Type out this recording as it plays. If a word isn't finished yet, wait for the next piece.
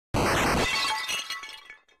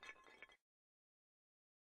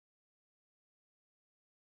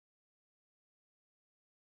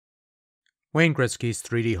Wayne Gretzky's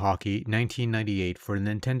 3D Hockey 1998 for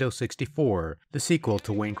Nintendo 64, the sequel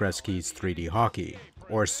to Wayne Gretzky's 3D Hockey.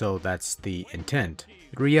 Or so that's the intent.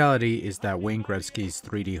 The reality is that Wayne Gretzky's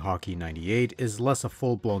 3D Hockey 98 is less a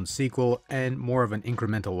full-blown sequel and more of an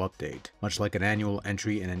incremental update, much like an annual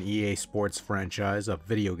entry in an EA Sports franchise of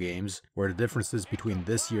video games, where the differences between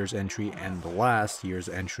this year's entry and the last year's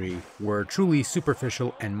entry were truly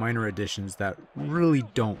superficial and minor additions that really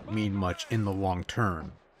don't mean much in the long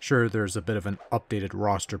term. Sure, there's a bit of an updated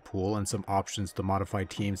roster pool and some options to modify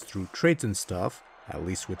teams through trades and stuff, at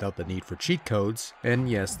least without the need for cheat codes. And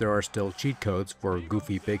yes, there are still cheat codes for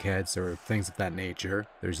goofy big heads or things of that nature.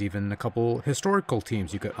 There's even a couple historical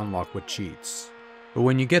teams you could unlock with cheats. But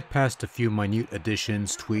when you get past a few minute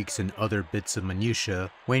additions, tweaks, and other bits of minutia,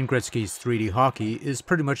 Wayne Gretzky's 3D Hockey is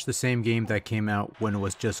pretty much the same game that came out when it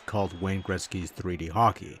was just called Wayne Gretzky's 3D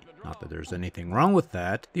Hockey. Not that there's anything wrong with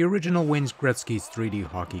that. The original Wayne Gretzky's 3D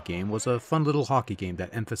Hockey game was a fun little hockey game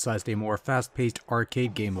that emphasized a more fast-paced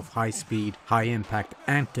arcade game of high-speed, high-impact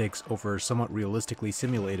antics over somewhat realistically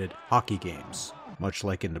simulated hockey games. Much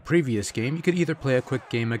like in the previous game, you could either play a quick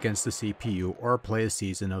game against the CPU or play a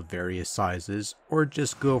season of various sizes, or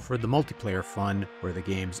just go for the multiplayer fun where the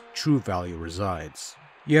game's true value resides.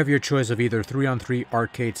 You have your choice of either 3-on-3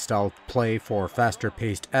 arcade-style play for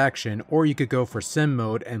faster-paced action, or you could go for sim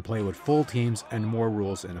mode and play with full teams and more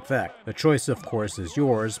rules in effect. The choice, of course, is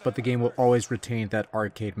yours, but the game will always retain that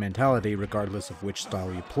arcade mentality regardless of which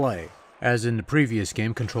style you play. As in the previous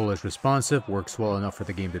game, control is responsive, works well enough for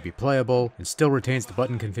the game to be playable, and still retains the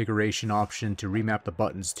button configuration option to remap the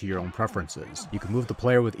buttons to your own preferences. You can move the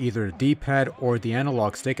player with either the D-pad or the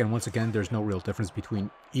analog stick, and once again, there's no real difference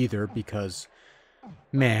between either because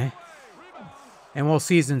meh. And while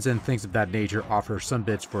seasons and things of that nature offer some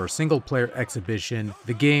bits for a single-player exhibition,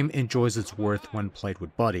 the game enjoys its worth when played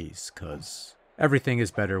with buddies, cause everything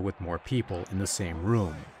is better with more people in the same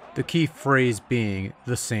room. The key phrase being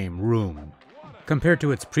the same room. Compared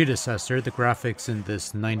to its predecessor, the graphics in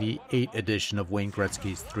this 98 edition of Wayne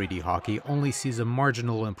Gretzky's 3D Hockey only sees a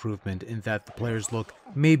marginal improvement in that the players look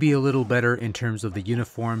maybe a little better in terms of the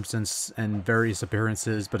uniforms and various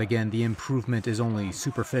appearances, but again, the improvement is only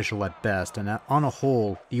superficial at best, and on a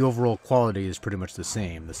whole, the overall quality is pretty much the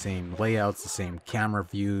same. The same layouts, the same camera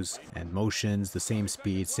views and motions, the same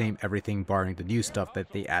speed, same everything barring the new stuff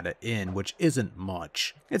that they added in, which isn't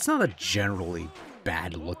much. It's not a generally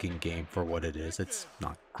bad looking game for what it is. It's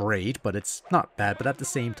not great, but it's not bad, but at the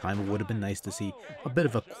same time it would have been nice to see a bit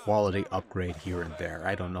of a quality upgrade here and there.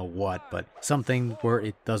 I don't know what, but something where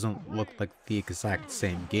it doesn't look like the exact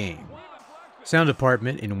same game. Sound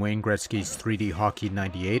department in Wayne Gretzky's 3D Hockey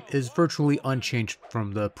 98 is virtually unchanged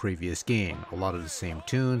from the previous game. A lot of the same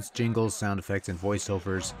tunes, jingles, sound effects, and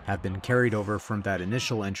voiceovers have been carried over from that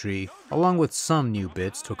initial entry, along with some new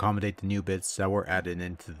bits to accommodate the new bits that were added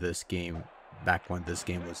into this game back when this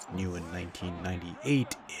game was new in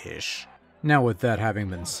 1998-ish. Now with that having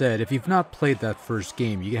been said, if you've not played that first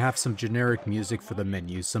game, you have some generic music for the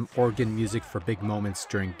menus, some organ music for big moments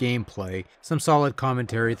during gameplay, some solid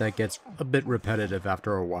commentary that gets a bit repetitive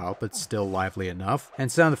after a while but still lively enough,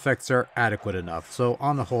 and sound effects are adequate enough, so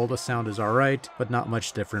on the whole the sound is alright, but not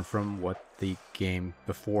much different from what the game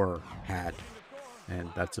before had.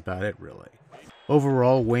 And that's about it really.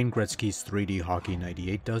 Overall, Wayne Gretzky's 3D Hockey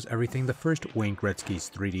 98 does everything the first Wayne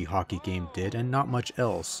Gretzky's 3D Hockey game did and not much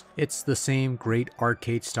else. It's the same great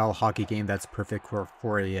arcade-style hockey game that's perfect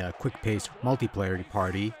for a quick-paced multiplayer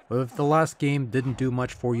party, but if the last game didn't do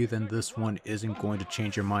much for you, then this one isn't going to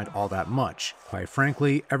change your mind all that much. Quite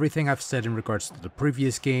frankly, everything I've said in regards to the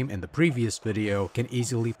previous game and the previous video can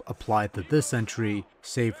easily apply to this entry,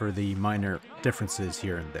 save for the minor differences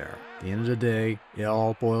here and there. At the end of the day, it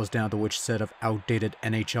all boils down to which set of outdated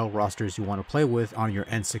NHL rosters you want to play with on your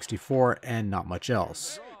N64 and not much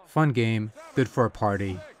else. Fun game, good for a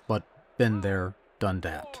party, but been there, done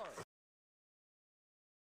that.